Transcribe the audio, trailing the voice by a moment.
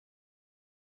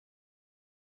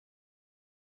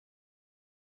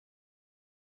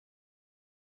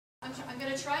I'm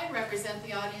going to try and represent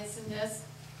the audience in this.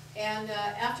 And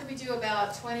after we do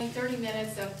about 20, 30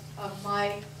 minutes of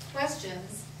my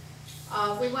questions,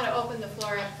 we want to open the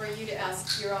floor up for you to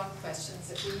ask your own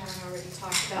questions if we haven't already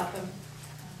talked about them.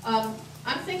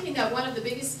 I'm thinking that one of the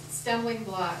biggest stumbling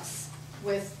blocks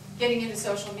with getting into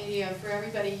social media for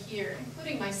everybody here,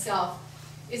 including myself,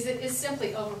 is it is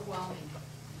simply overwhelming.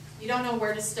 You don't know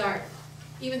where to start.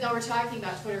 Even though we're talking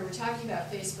about Twitter, we're talking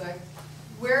about Facebook,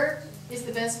 where is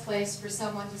the best place for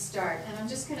someone to start? And I'm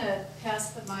just going to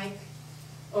pass the mic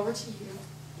over to you,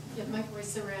 give my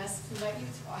voice a rest, and let you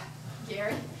talk.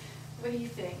 Gary, what do you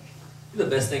think? The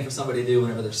best thing for somebody to do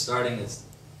whenever they're starting is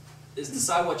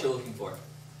decide what you're looking for.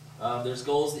 There's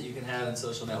goals that you can have in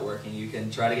social networking. You can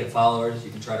try to get followers,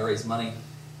 you can try to raise money,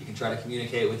 you can try to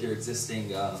communicate with your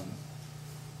existing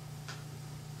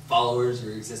followers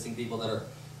or existing people that are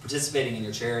participating in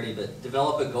your charity, but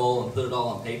develop a goal and put it all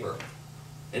on paper.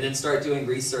 And then start doing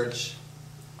research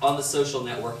on the social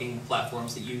networking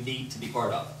platforms that you need to be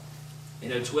part of. You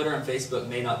know, Twitter and Facebook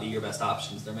may not be your best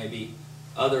options. There may be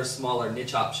other smaller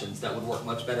niche options that would work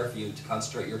much better for you to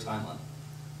concentrate your time on.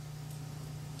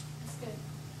 That's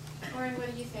good. Lauren, what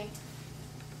do you think?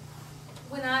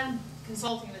 When I'm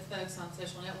consulting with folks on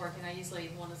social networking, I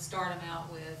usually want to start them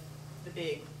out with the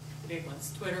big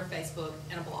ones, Twitter, Facebook,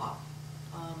 and a blog.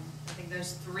 I think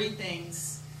those three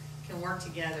things can work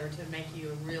together to make you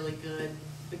a really good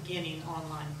beginning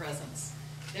online presence.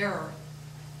 There are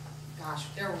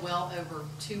well over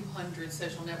 200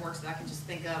 social networks that I can just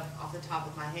think of off the top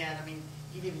of my head. I mean,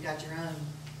 you've even got your own.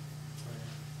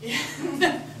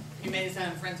 Yeah. You made his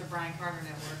own Friends of Brian Carter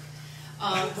network.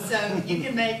 So you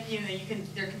can make,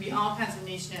 there can be all kinds of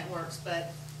niche networks,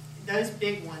 but those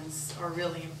big ones are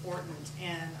really important.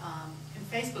 And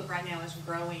Facebook right now is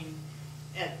growing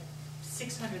at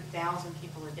 600,000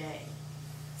 people a day.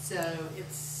 So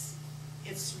it's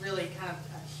really kind of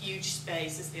a huge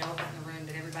space. It's the elephant in the room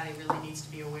that everybody really needs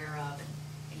to be aware of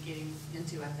and getting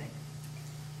into, I think.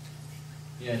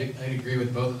 Yeah, I'd agree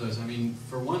with both of those. I mean,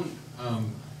 for one,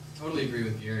 totally agree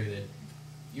with Gary that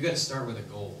you got to start with a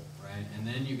goal, right? And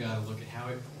then you got to look at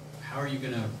how are you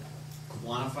going to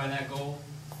quantify that goal.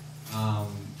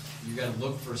 You got to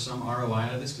look for some ROI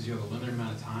out of this because you have a limited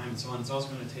amount of time and so on. It's also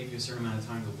going to take you a certain amount of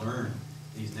time to learn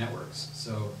these networks.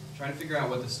 So try to figure out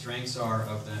what the strengths are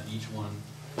of each one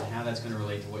and how that's going to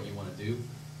relate to what you want to do.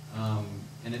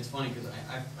 And it's funny because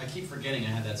I keep forgetting I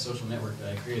had that social network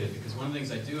that I created, because one of the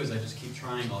things I do is I just keep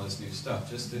trying all this new stuff.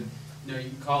 Just to, you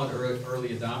can call it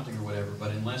early adopting or whatever,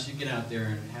 but unless you get out there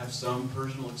and have some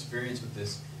personal experience with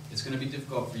this, it's going to be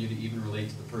difficult for you to even relate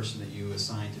to the person that you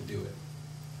assigned to do it.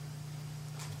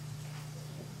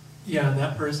 Yeah, and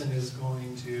that person is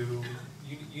going to,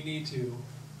 you need to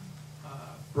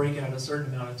break out a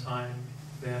certain amount of time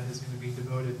that is going to be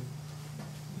devoted,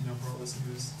 for all this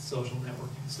new social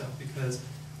networking stuff, because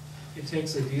it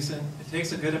takes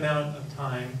a good amount of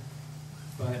time,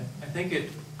 but I think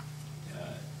it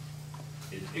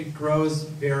grows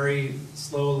very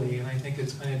slowly, and I think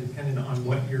it's kind of dependent on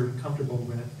what you're comfortable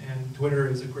with. And Twitter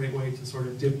is a great way to sort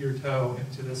of dip your toe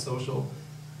into the social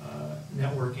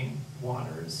networking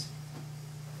waters.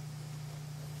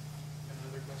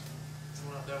 Another question?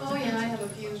 Oh yeah, I have a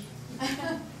few.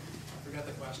 I forgot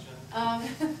the question.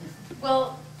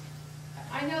 Well,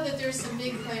 I know that there's some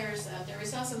big players out there. We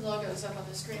saw some logos up on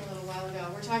the screen a little while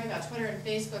ago. We're talking about Twitter and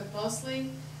Facebook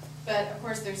mostly, but of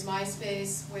course there's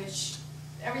MySpace, which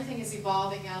everything is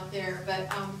evolving out there. But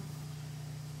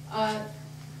I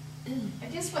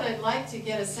guess what I'd like to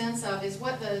get a sense of is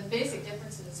what the basic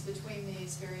differences between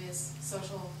these various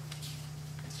social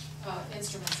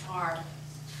instruments are.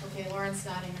 Okay, Lauren's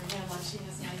nodding her head like she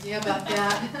has an idea about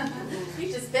that.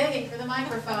 She's just begging for the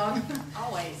microphone.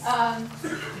 Always.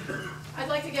 I'd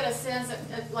like to get a sense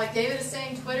of, like David is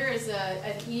saying, Twitter is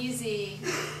an easy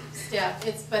step,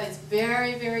 but it's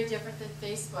very, very different than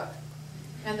Facebook.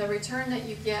 And the return that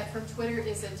you get from Twitter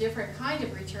is a different kind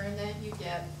of return than you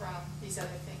get from these other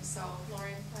things. So,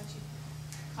 Lauren, why don't you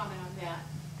comment on that?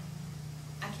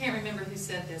 I can't remember who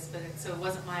said this, but so it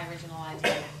wasn't my original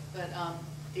idea. But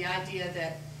the idea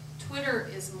that Twitter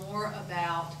is more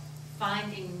about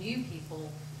finding new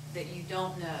people that you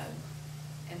don't know,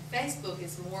 and Facebook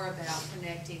is more about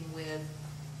connecting with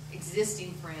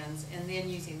existing friends and then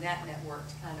using that network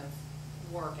to kind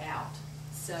of work out.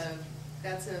 So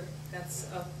that's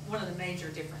one of the major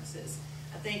differences.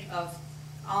 I think of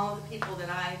all of the people that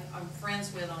I'm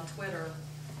friends with on Twitter,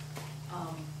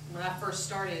 when I first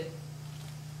started,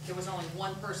 there was only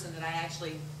one person that I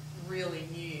actually really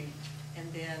knew.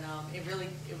 And then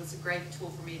it was a great tool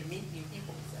for me to meet new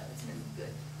people, so it's been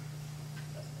good.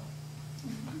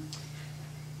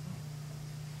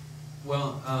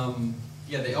 Well,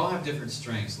 yeah, they all have different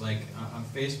strengths. Like on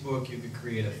Facebook, you could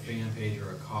create a fan page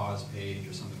or a cause page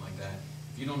or something like that.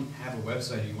 If you don't have a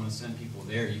website and you want to send people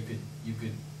there, you could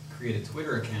create a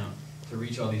Twitter account to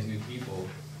reach all these new people,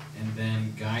 and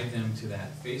then guide them to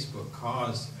that Facebook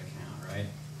cause account, right?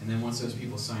 And then once those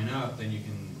people sign up, then you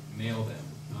can mail them.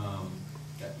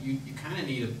 You kind of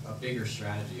need a bigger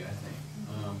strategy, I think.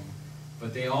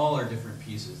 But they all are different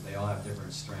pieces. They all have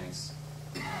different strengths.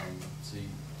 So I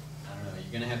don't know.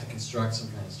 You're going to have to construct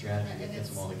some kind of strategy that gets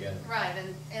them all together. Right,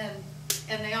 and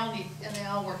they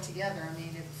all work together. I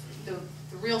mean, the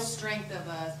real strength of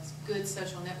a good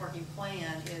social networking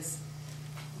plan is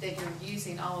that you're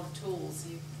using all of the tools.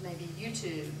 Maybe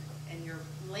YouTube, and you're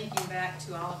linking back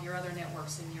to all of your other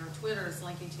networks, and your Twitter is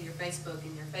linking to your Facebook,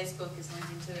 and your Facebook is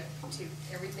linking to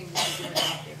everything that you're doing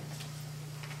out there.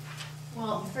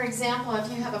 Well, for example, if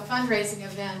you have a fundraising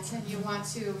event and you want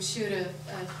to shoot a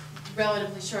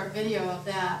relatively short video of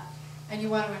that, and you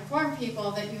want to inform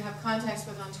people that you have contacts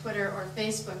with on Twitter or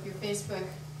Facebook, your Facebook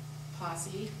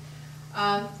posse,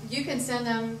 you can send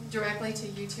them directly to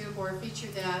YouTube or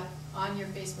feature that on your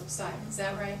Facebook site. Is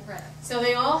that right? Right. So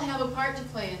they all have a part to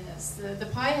play in this. The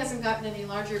pie hasn't gotten any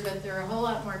larger, but there are a whole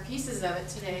lot more pieces of it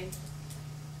today.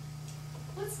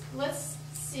 Let's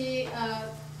see,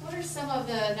 what are some of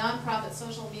the nonprofit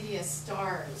social media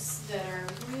stars that are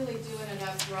really doing it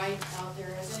up right out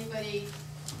there? Has anybody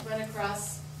run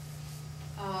across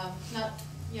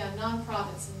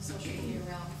nonprofits in the social media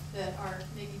realm that are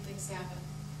making things happen?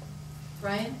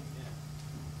 Brian?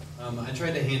 I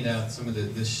tried to hand out some of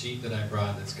this sheet that I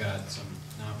brought that's got some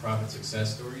nonprofit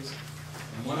success stories.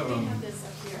 And one of them... We have this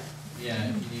up here. Yeah,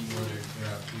 if you need more,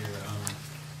 they're up here.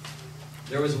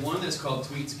 There was one that's called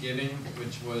Tweets Giving,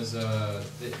 which was,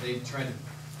 they tried to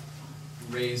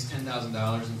raise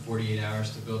 $10,000 in 48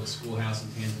 hours to build a schoolhouse in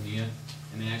Tanzania,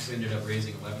 and they actually ended up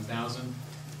raising $11,000.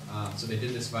 So they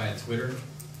did this via Twitter.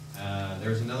 There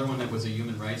was another one that was a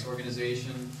human rights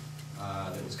organization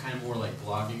that was kind of more like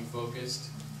blogging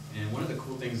focused. And one of the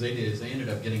cool things they did is they ended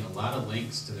up getting a lot of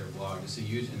links to their blog, just a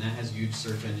huge, and that has huge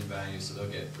search engine value, so they'll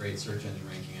get great search engine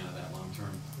ranking out of that long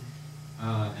term.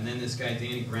 And then this guy,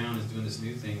 Danny Brown, is doing this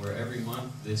new thing where every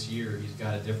month this year he's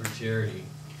got a different charity.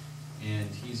 And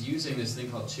he's using this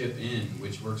thing called Chip In,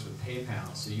 which works with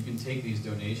PayPal. So you can take these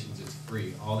donations, it's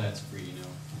free. All that's free, you know.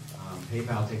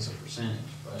 PayPal takes a percentage,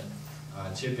 but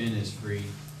Chip In is free,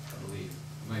 I believe.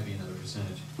 It might be another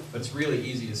percentage. But it's really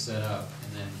easy to set up,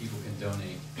 and then people can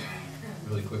donate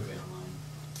really quickly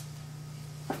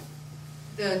online.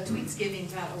 The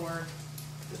tweetsgiving.org,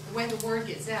 the way the word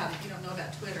gets out, if you don't know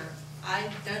about Twitter, I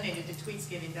donated to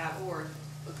tweetsgiving.org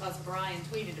because Brian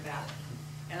tweeted about it.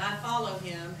 And I follow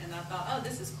him, and I thought, oh,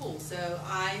 this is cool. So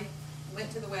I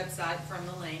went to the website from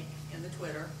the link in the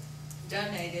Twitter,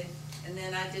 donated, and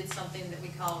then I did something that we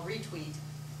call retweet,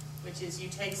 which is you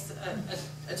take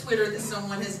a Twitter that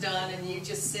someone has done and you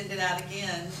just send it out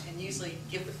again, and usually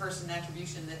give the person an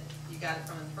attribution that you got it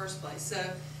from in the first place.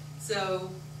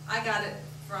 So I got it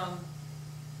from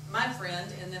my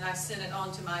friend, and then I sent it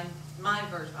on to my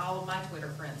version, all of my Twitter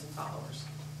friends and followers.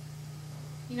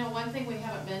 You know, one thing we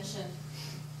haven't mentioned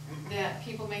that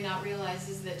people may not realize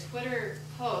is that Twitter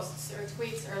posts or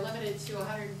tweets are limited to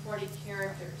 140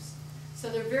 characters. So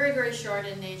they're very, very short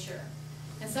in nature.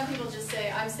 And some people just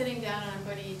say, I'm sitting down and I'm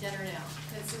going to eat dinner now.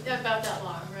 It's about that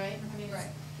long, right? I mean, Right.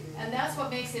 And that's what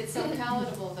makes it so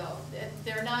palatable, though.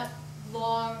 They're not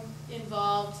long,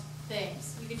 involved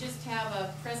things. You could just have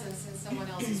a presence in someone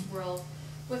else's world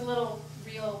with little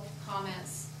real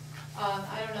comments.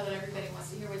 I don't know that everybody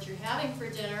wants to hear what you're having for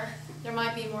dinner. There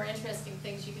might be more interesting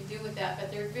things you can do with that,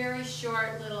 but they're very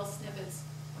short little snippets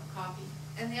of copy.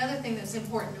 And the other thing that's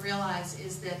important to realize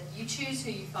is that you choose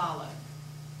who you follow.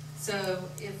 So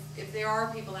if there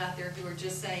are people out there who are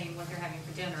just saying what they're having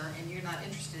for dinner and you're not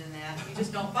interested in that, you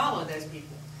just don't follow those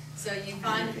people. So you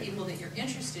find the people that you're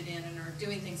interested in and are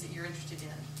doing things that you're interested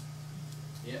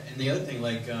in. Yeah, and the other thing,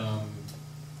 like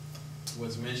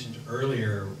was mentioned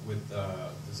earlier with the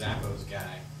Zappos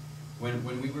guy,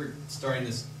 when we were starting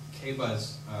this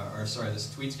K-Buzz,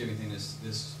 this Tweets Giving thing,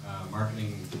 this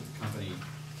marketing company,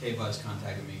 K-Buzz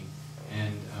contacted me,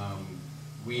 and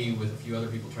we, with a few other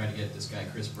people, tried to get this guy,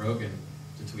 Chris Brogan,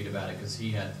 to tweet about it, because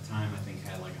he, at the time, I think,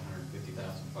 had like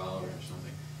 150,000 followers or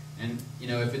something. And, you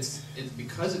know, if it's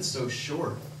because it's so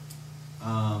short,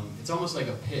 it's almost like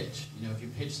a pitch. You know, if you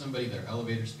pitch somebody their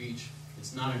elevator speech,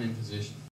 it's not an imposition.